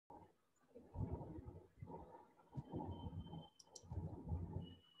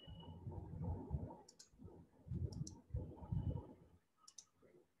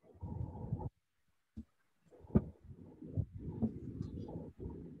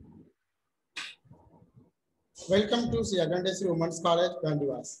Welcome to Sri Organised Women's College,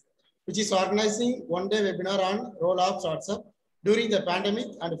 Bandivas, which is organizing one-day webinar on role of startup during the pandemic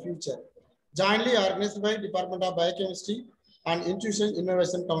and future, jointly organized by Department of Biochemistry and Intuition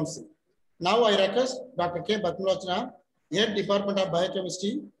Innovation Council. Now I request Dr. K. Batmalachana, Head Department of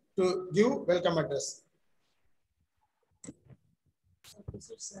Biochemistry, to give welcome address.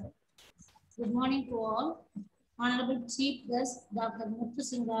 Good morning to all. Honorable Chief Guest, Dr. MUTHU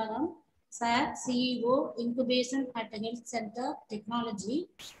SINGARAM, Sir, CEO, Incubation at the Health Center, Technology,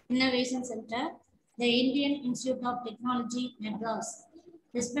 Innovation Center, the Indian Institute of Technology, MADRAS.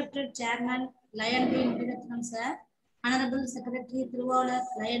 Respected Chairman, Lion B. Murugathan Sir, Honorable Secretary Thiruvalar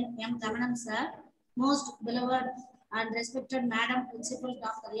Lion M. Ramanam Sir, most beloved and respected Madam Principal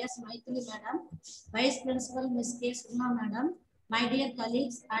Dr. S. Maithili Madam, Vice Principal Ms. K. Surma Madam, my dear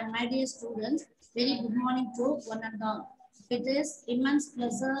colleagues and my dear students, very good morning to one and all. It is immense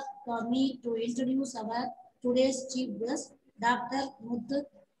pleasure for me to introduce our today's chief guest, Dr. MUTHU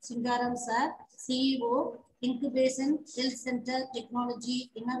SINGARAM Sir, CEO, Incubation Health Center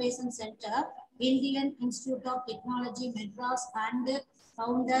Technology Innovation Center, Indian Institute of Technology, Madras, and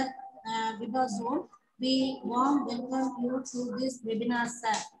founder VIBAZONE. We warm welcome you to this webinar,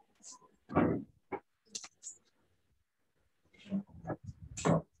 sir.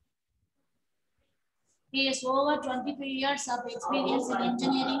 He has over 22 years of experience in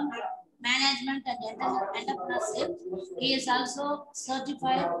engineering, management, and entrepreneurship. He is also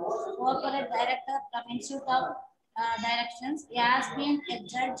certified corporate director from Institute of Directions. He has been a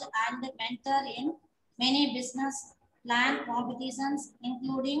judge and mentor in many business plan competitions,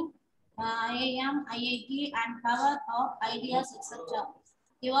 including IIM, IIT, and Power of Ideas, etc.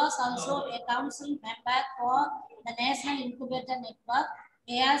 He was also a council member for the National Incubator Network.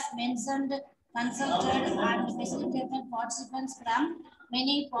 He has mentioned, consulted, and facilitated participants from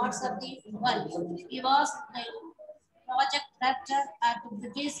many parts of the world. He was the project director at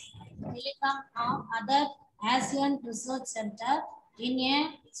British Telecom of other ASEAN Research Center. In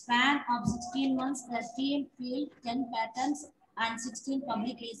a span of 16 months, the team filed 10 patents and 16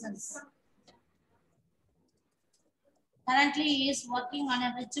 publications. Currently, he is working on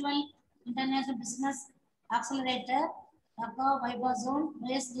a virtual international business accelerator, VIBAZONE,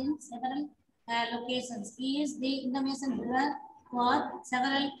 based in several locations. He is the information bureau for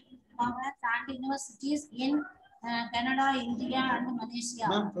several congress and universities in Canada, India, and Malaysia.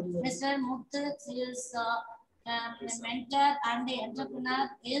 Mr. MUTHU is a mentor and the entrepreneur,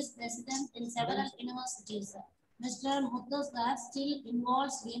 is resident in several universities. Mr. MUTHU still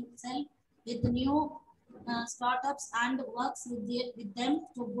involves himself with new startups and works with them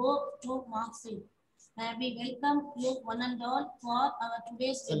to go to market. We welcome you one and all for our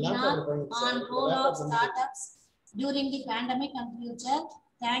today's webinar on role of startups during the pandemic and future.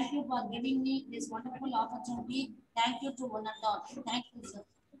 Thank you for giving me this wonderful opportunity. Thank you to one and all. Thank you, sir.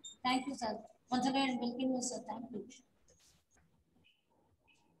 Thank you, sir. Once again, welcome you, sir. Thank you.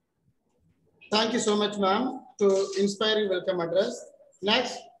 Thank you so much, ma'am, to inspiring welcome address.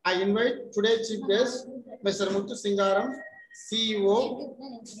 Next, I invite today's chief guest, Mr. MUTHU SINGARAM, CEO,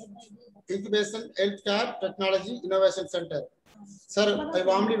 Incubation Healthcare Technology Innovation Center. Sir, I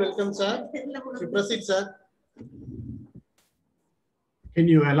warmly welcome, sir. You proceed, sir. Can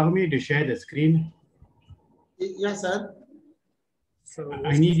you allow me to share the screen? Yes, sir.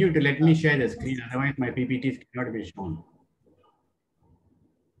 I need you to let me share the screen, otherwise my PPTs cannot be shown.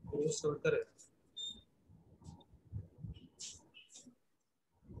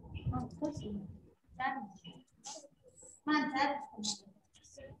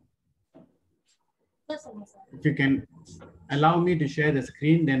 If you can allow me to share the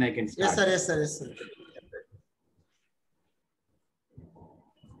screen, then I can start. Yes, sir. Yes, sir. Yes, sir.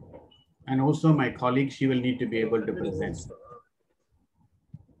 And also my colleague, she will need to be able to present.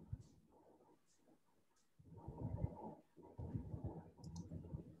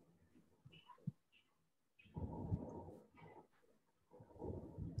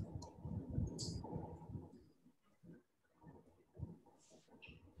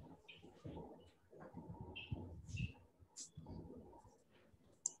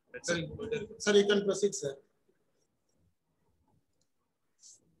 Sir, you can proceed, sir.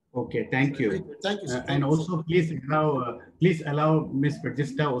 Okay, thank you. Thank you, sir. And also please allow Ms.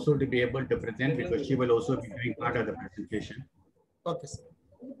 Pratishta also to be able to present, because she will also be doing part of the presentation. Okay, sir.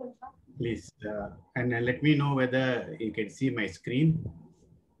 Please, and let me know whether you can see my screen.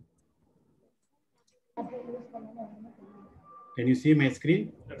 Can you see my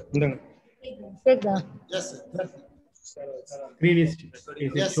screen? Yes, sir. Screen is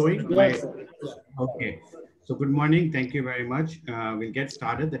it Yes, showing? yes, Okay. So good morning. Thank you very much. We'll get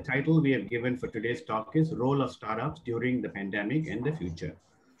started. The title we have given for today's talk is Role of Startups During the Pandemic and the Future.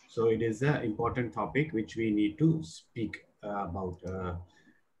 So it is an important topic which we need to speak about.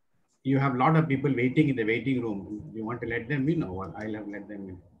 You have a lot of people waiting in the waiting room. You want to let them in, or I'll have let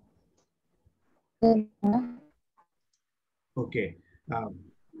them in? Okay.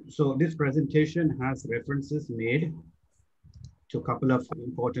 So this presentation has references made to a couple of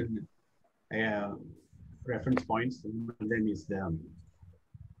important reference points. One of them is the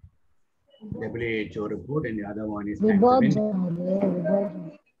WHO report, and the other one is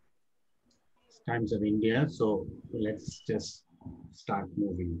Times of India. So let's just start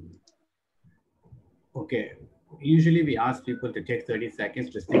moving. Okay. Usually we ask people to take 30 seconds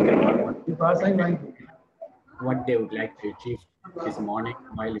to think about what they would like to achieve this morning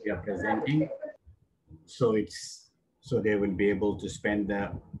while we are presenting. So they will be able to spend the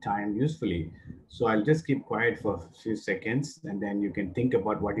time usefully. So I'll just keep quiet for a few seconds, and then you can think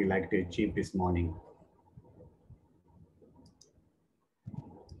about what you like to achieve this morning.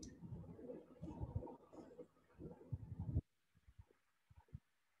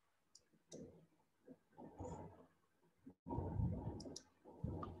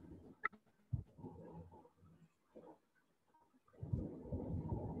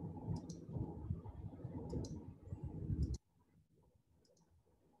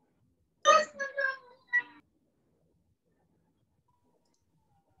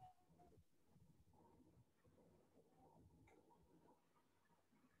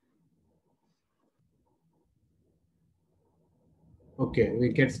 Okay, we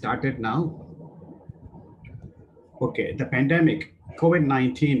get started now. Okay, the pandemic,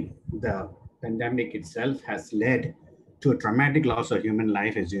 COVID-19, the pandemic itself has led to a dramatic loss of human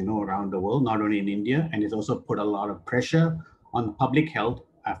life, as you know, around the world, not only in India, and it's also put a lot of pressure on public health,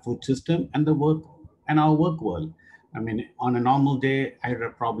 our food system, and the work and our work world. I mean, on a normal day, I would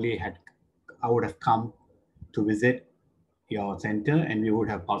have come to visit your center, and we would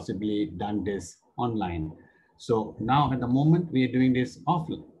have possibly done this online. So now at the moment, we are doing this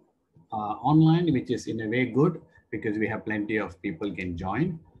online, which is in a way good because we have plenty of people can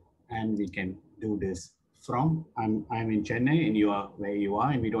join, and we can do this from, I'm in Chennai and you are where you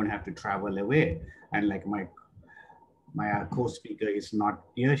are, and we don't have to travel away. And like my co-speaker is not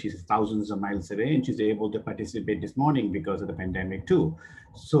here, she's thousands of miles away, and she's able to participate this morning because of the pandemic too.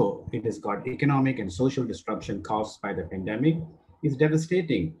 So it has got economic and social disruption caused by the pandemic. It's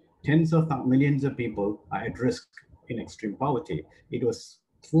devastating. Tens of millions of people are at risk in extreme poverty. It was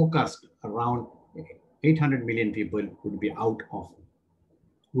forecast around 800 million people would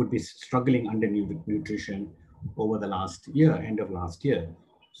be struggling under nutrition over the last year, end of last year.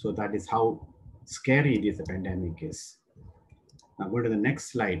 So that is how scary this pandemic is. Now go to the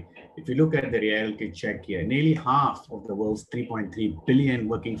next slide. If you look at the reality check here, nearly half of the world's 3.3 billion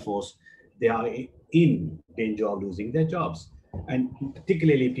working force, they are in danger of losing their jobs. And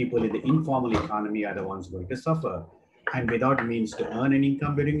particularly people in the informal economy are the ones going to suffer. And without means to earn an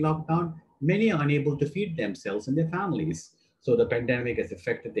income during lockdown, many are unable to feed themselves and their families. So the pandemic has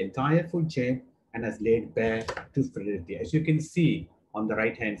affected the entire food chain and has laid bare to fragility. As you can see on the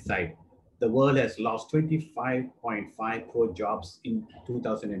right-hand side, the world has lost 25.5 crore jobs in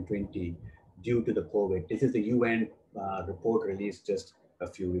 2020 due to the COVID. This is the UN report released just a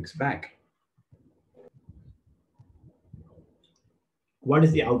few weeks back. What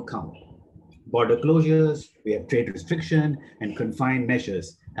is the outcome? Border closures, we have trade restriction, and confined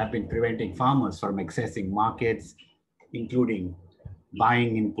measures have been preventing farmers from accessing markets, including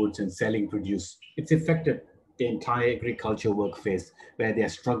buying inputs and selling produce. It's affected the entire agriculture workforce where they are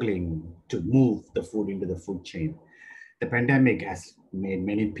struggling to move the food into the food chain. The pandemic has made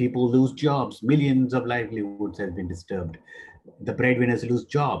many people lose jobs. Millions of livelihoods have been disturbed. The breadwinners lose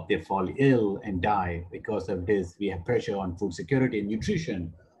jobs, they fall ill and die. Because of this, we have pressure on food security and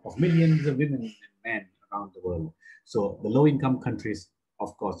nutrition of millions of women and men around the world. So the low-income countries,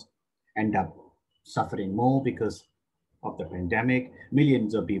 of course, end up suffering more because of the pandemic.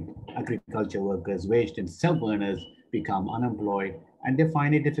 Millions of people, agriculture workers, wage and self-earners become unemployed, and they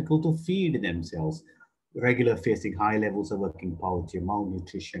find it difficult to feed themselves. Regular facing high levels of working poverty,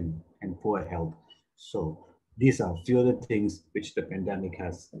 malnutrition, and poor health. So these are a few of the things which the pandemic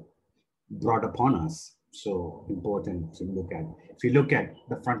has brought upon us. So important to look at. If you look at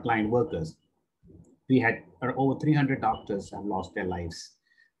the frontline workers, we had over 300 doctors have lost their lives.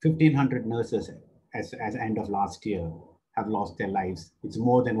 1,500 nurses as end of last year have lost their lives. It's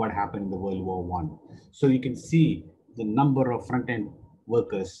more than what happened in the World War I. So you can see the number of front-end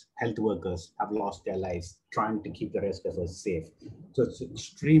workers, health workers have lost their lives trying to keep the rest of us safe. So it's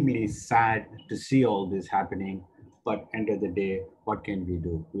extremely sad to see all this happening, but end of the day, what can we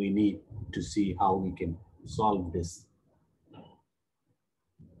do? We need to see how we can solve this.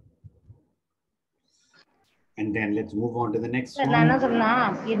 And then let's move on to the next one.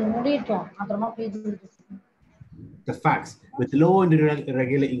 The facts. With low and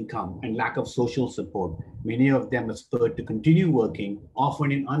irregular income and lack of social support, many of them are spurred to continue working,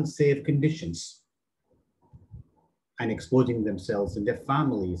 often in unsafe conditions, and exposing themselves and their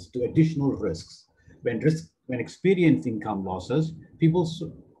families to additional risks. When experience income losses, people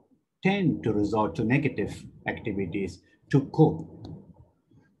tend to resort to negative activities to cope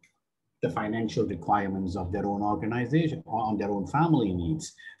the financial requirements of their own organization or on their own family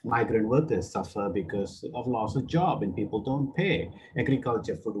needs. Migrant workers suffer because of loss of job and people don't pay.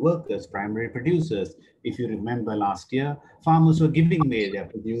 Agriculture, food workers, primary producers. If you remember last year, farmers were giving away their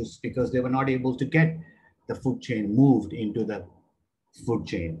produce because they were not able to get the food chain moved into the food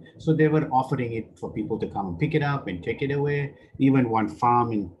chain. So they were offering it for people to come and pick it up and take it away. Even one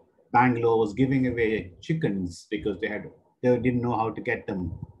farm in Bangalore was giving away chickens because they didn't know how to get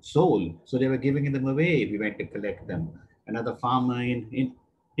them sold. So they were giving them away. We went to collect them. Another farmer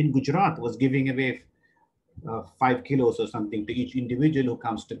in Gujarat was giving away 5 kilos or something to each individual who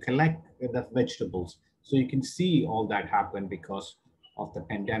comes to collect the vegetables. So you can see all that happen because of the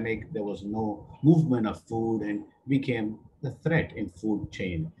pandemic. There was no movement of food and became the threat in food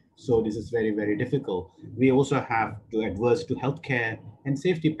chain. So this is very, very difficult. We also have to adverse to healthcare and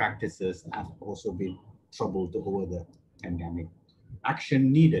safety practices have also been troubled over the pandemic.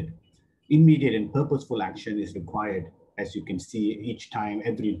 Action needed. Immediate and purposeful action is required. As you can see each time,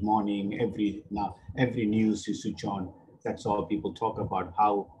 every morning, every news you switch on, that's all people talk about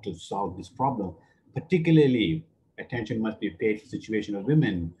how to solve this problem. Particularly, attention must be paid to the situation of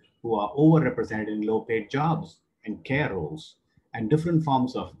women who are overrepresented in low-paid jobs and care roles, and different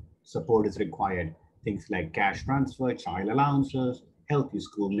forms of support is required. Things like cash transfer, child allowances, healthy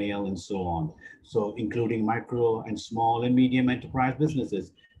school meal, and so on. So including micro and small and medium enterprise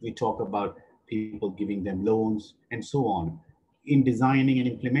businesses, we talk about people giving them loans and so on. In designing and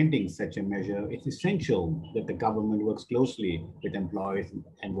implementing such a measure, it's essential that the government works closely with employees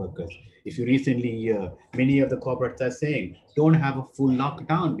and workers. If you recently hear, many of the corporates are saying, don't have a full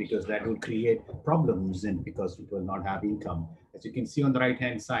lockdown because that will create problems and because people will not have income. As you can see on the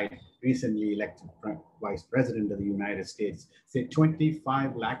right-hand side, recently elected Vice President of the United States said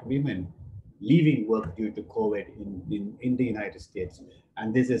 25 lakh women leaving work due to COVID in the United States.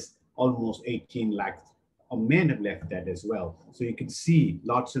 And this is almost 18 lakhs of men have left that as well. So you can see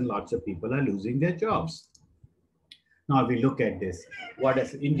lots and lots of people are losing their jobs. Now we look at this.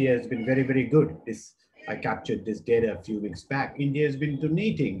 India has been very, very good. I captured this data a few weeks back. India has been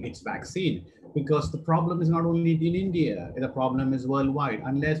donating its vaccine because the problem is not only in India, the problem is worldwide.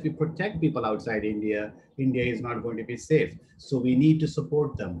 Unless we protect people outside India, India is not going to be safe. So we need to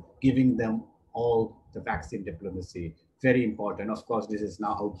support them, giving them all the vaccine diplomacy. Very important. Of course, this is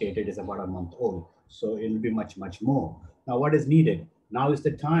now outdated, it's about a month old. So it'll be much, much more. Now, what is needed? Now is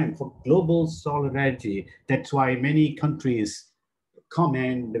the time for global solidarity. That's why many countries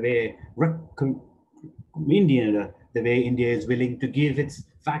comment the way India is willing to give its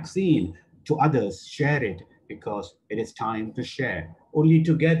vaccine to others, share it, because it is time to share. Only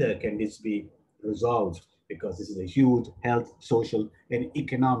together can this be resolved, because this is a huge health, social, and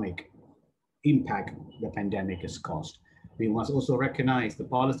economic impact the pandemic has caused. We must also recognize the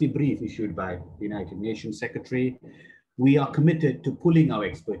policy brief issued by the United Nations Secretary. We are committed to pooling our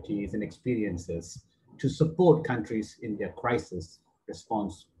expertise and experiences to support countries in their crisis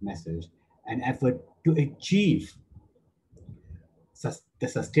response message and effort to achieve the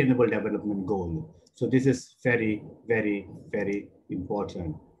Sustainable Development Goal. So this is very, very, very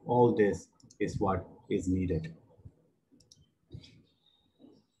important. All this is what is needed.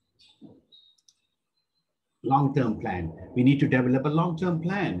 Long-term plan. We need to develop a long-term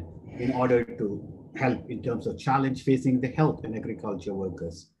plan in order to help in terms of challenge facing the health and agriculture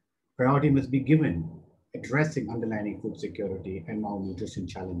workers. Priority must be given addressing underlying food security and malnutrition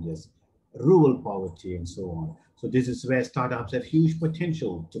challenges, rural poverty, and so on. So this is where startups have huge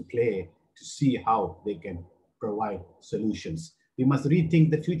potential to play to see how they can provide solutions. We must rethink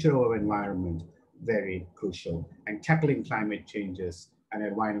the future of our environment, very crucial, and tackling climate changes and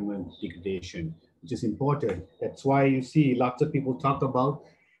environment degradation, which is important. That's why you see lots of people talk about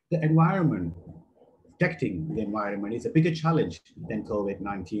the environment. Protecting the environment is a bigger challenge than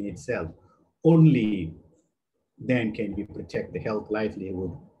COVID-19 itself. Only then can we protect the health,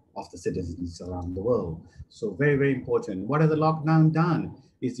 livelihood, of the citizens around the world. So very, very important. What has the lockdown done?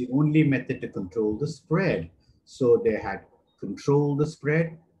 It's the only method to control the spread. So they had controlled the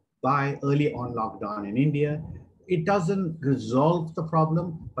spread by early on lockdown in India. It doesn't resolve the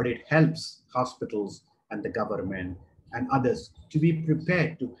problem, but it helps hospitals and the government and others to be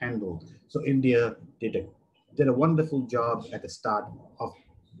prepared to handle. So India did a wonderful job at the start of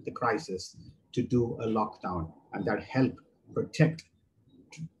the crisis to do a lockdown, and that helped protect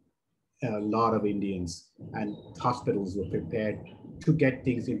a lot of Indians, and hospitals were prepared to get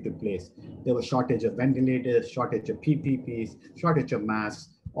things into place. There was shortage of ventilators, shortage of PPPs, shortage of masks.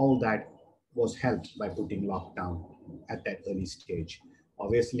 All that was helped by putting lockdown at that early stage.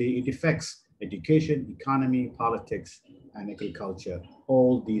 Obviously, it affects education, economy, politics, and agriculture.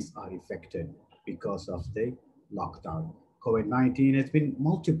 All these are affected because of the lockdown. COVID-19 has been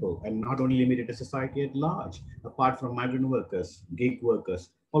multiple and not only limited to society at large. Apart from migrant workers, gig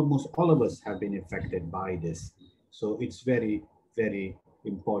workers, almost all of us have been affected by this. So it's very, very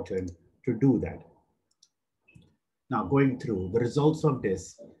important to do that. Now, going through the results of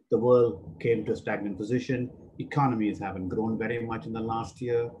this, the world came to a stagnant position. Economies haven't grown very much in the last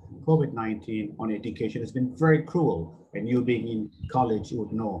year. COVID-19 on education has been very cruel. And you being in college, you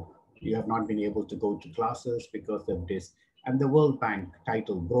would know you have not been able to go to classes because of this. And the World Bank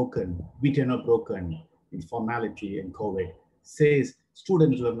title, Broken, Beaten or Broken, Informality and COVID, says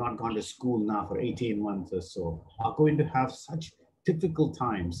students who have not gone to school now for 18 months or so are going to have such difficult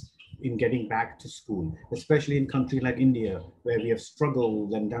times in getting back to school, especially in countries like India, where we have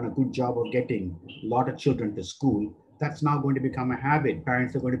struggled and done a good job of getting a lot of children to school. That's now going to become a habit.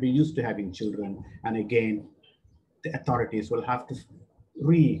 Parents are going to be used to having children. And again, the authorities will have to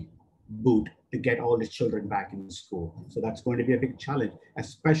reboot to get all these children back in school. So that's going to be a big challenge,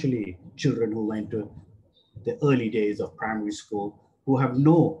 especially children who went to the early days of primary school, who have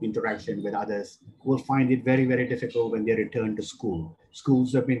no interaction with others, will find it very, very difficult when they return to school.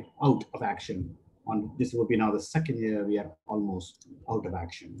 Schools have been out of action. This will be now the second year we are almost out of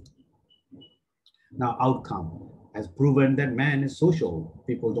action. Now, outcome has proven that man is social.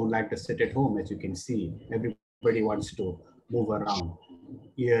 People don't like to sit at home, as you can see. Everybody wants to move around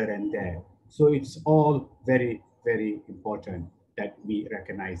here and there. So it's all very, very important that we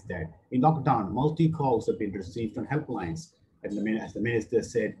recognize that. In lockdown, multi-calls have been received on helplines. And as the minister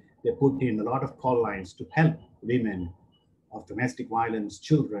said, they put in a lot of call lines to help women of domestic violence,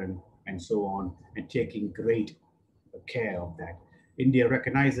 children, and so on, and taking great care of that. India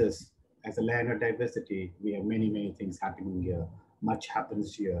recognizes as a land of diversity, we have many, many things happening here. Much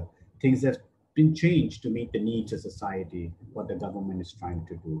happens here. Things have been changed to meet the needs of society, what the government is trying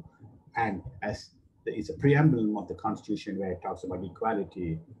to do. And as there is a preamble of the Constitution where it talks about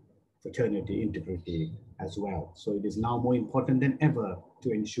equality, fraternity, integrity as well. So it is now more important than ever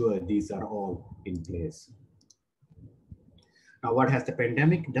to ensure these are all in place. Now, what has the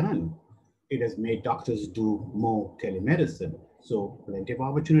pandemic done? It has made doctors do more telemedicine. So plenty of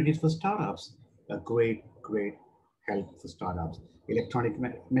opportunities for startups, a great, great help for startups. Electronic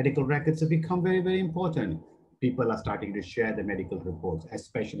medical records have become very, very important. People are starting to share the medical reports,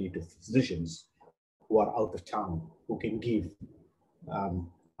 especially to physicians who are out of town, who can give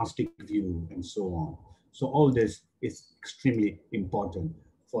diagnostic view and so on. So all this is extremely important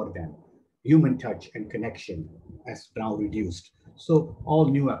for them. Human touch and connection has now reduced. So all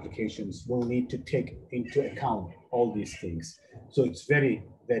new applications will need to take into account all these things. So it's very,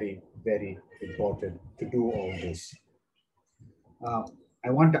 very, very important to do all this. I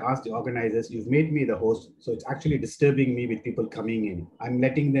want to ask the organizers, you've made me the host, so it's actually disturbing me with people coming in. I'm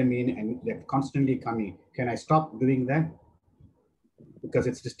letting them in and they're constantly coming. Can I stop doing that? Because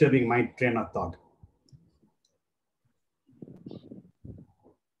it's disturbing my train of thought.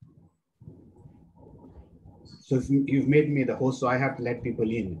 So if you've made me the host, so I have to let people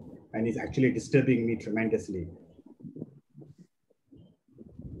in, and it's actually disturbing me tremendously.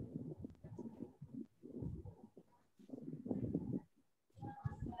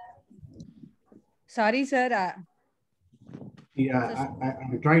 Sorry, sir. Yeah,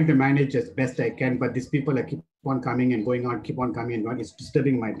 I'm trying to manage as best I can, but these people are keep on coming and going on, keep on coming and going. It's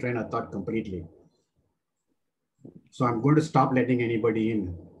disturbing my train of thought completely. So I'm going to stop letting anybody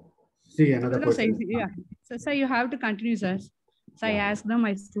in. See another person. Yeah. So you have to continue, sir. So yeah. I asked them,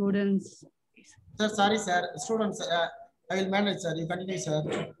 my students. Sir, sorry, sir. Students, I will manage, sir. You continue, sir.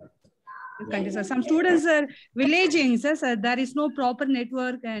 You continue, sir. Some students are villaging, sir. There is no proper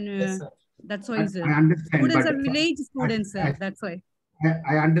network, and yes, that's why, sir. I understand. Students are village students, sir. That's why.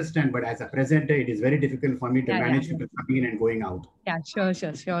 I understand, but as a presenter, it is very difficult for me to manage people coming in and going out. Yeah, sure.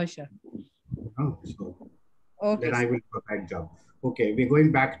 Oh, so okay. then I will do a bad job. Okay, we're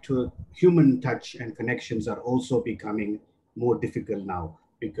going back to human touch, and connections are also becoming more difficult now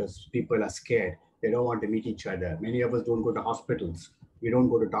because people are scared. They don't want to meet each other. Many of us don't go to hospitals. We don't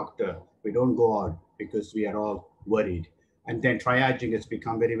go to doctor. We don't go out because we are all worried. And then triaging has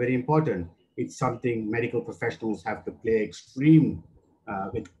become very, very important. It's something medical professionals have to play extreme,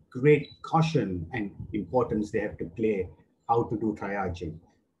 with great caution and importance. They have to play how to do triaging.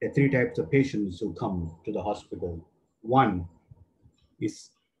 There are three types of patients who come to the hospital. One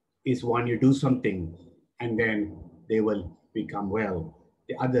is one, you do something and then they will become well.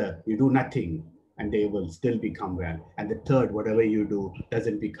 The other, you do nothing and they will still become well. And the third, whatever you do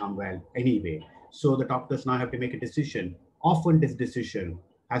doesn't become well anyway. So the doctors now have to make a decision. Often this decision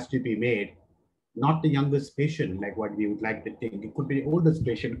has to be made not the youngest patient, like what we would like to think. It could be the oldest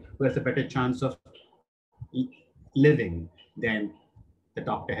patient who has a better chance of living. Then the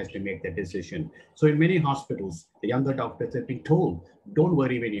doctor has to make that decision. So in many hospitals, the younger doctors have been told, don't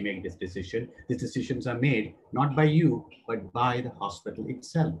worry when you make this decision. These decisions are made not by you, but by the hospital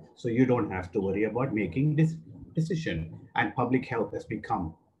itself. So you don't have to worry about making this decision. And public health has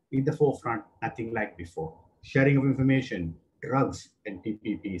become in the forefront, nothing like before. Sharing of information, drugs and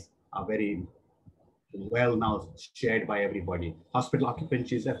PPPs are very well now shared by everybody. Hospital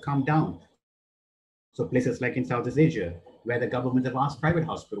occupancies have come down. So places like in Southeast Asia, where the government have asked private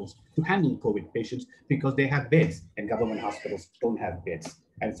hospitals to handle COVID patients because they have beds and government hospitals don't have beds.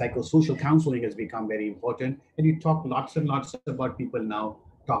 And psychosocial counseling has become very important. And you talk lots and lots about people now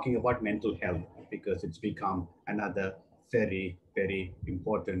talking about mental health because it's become another very, very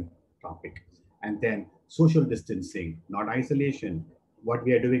important topic. And then social distancing, not isolation. What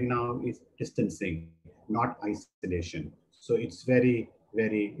we are doing now is distancing, not isolation. So it's very,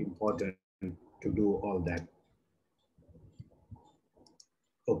 very important to do all that.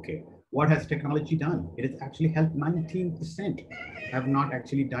 Okay, what has technology done? It has actually helped 19% have not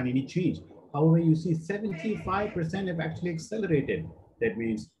actually done any change. However, you see 75% have actually accelerated. That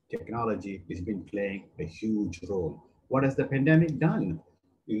means technology has been playing a huge role. What has the pandemic done?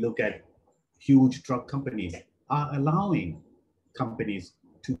 You look at huge drug companies are allowing companies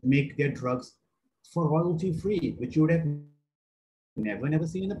to make their drugs for royalty free, which you would have never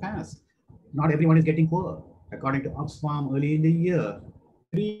seen in the past. Not everyone is getting poor. According to Oxfam, early in the year,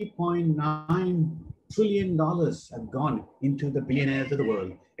 $3.9 trillion have gone into the billionaires of the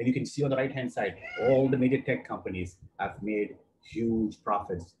world. And you can see on the right-hand side, all the major tech companies have made huge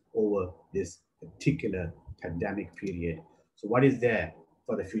profits over this particular pandemic period. So what is there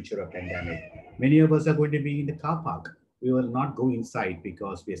for the future of pandemic? Many of us are going to be in the car park. We will not go inside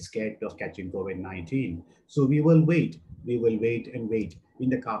because we're scared of catching COVID-19. So we will wait and wait in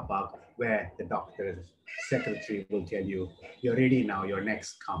the car park where the doctor's secretary will tell you, you're ready now, you're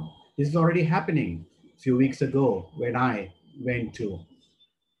next, come. This is already happening. A few weeks ago when I went to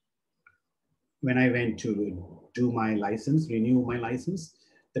do my license, renew my license,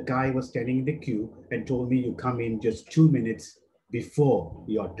 the guy was standing in the queue and told me you come in just 2 minutes before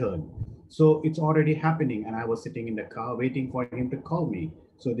your turn. So it's already happening and I was sitting in the car waiting for him to call me.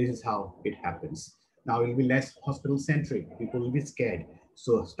 So this is how it happens. Now it will be less hospital centric. People will be scared.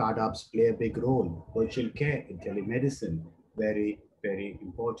 So startups play a big role. Virtual care and telemedicine, very, very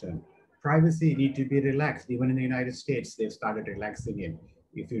important. Privacy need to be relaxed. Even in the United States, they've started relaxing it.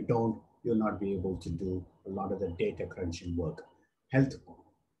 If you don't, you'll not be able to do a lot of the data crunching work. Health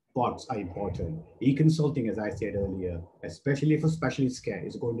bots are important. E-consulting, as I said earlier, especially for specialist care,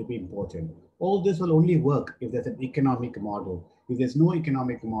 is going to be important. All this will only work if there's an economic model. If there's no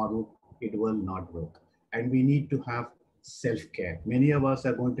economic model, it will not work. And we need to have self-care. Many of us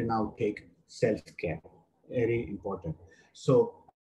are going to now take self-care, very important. So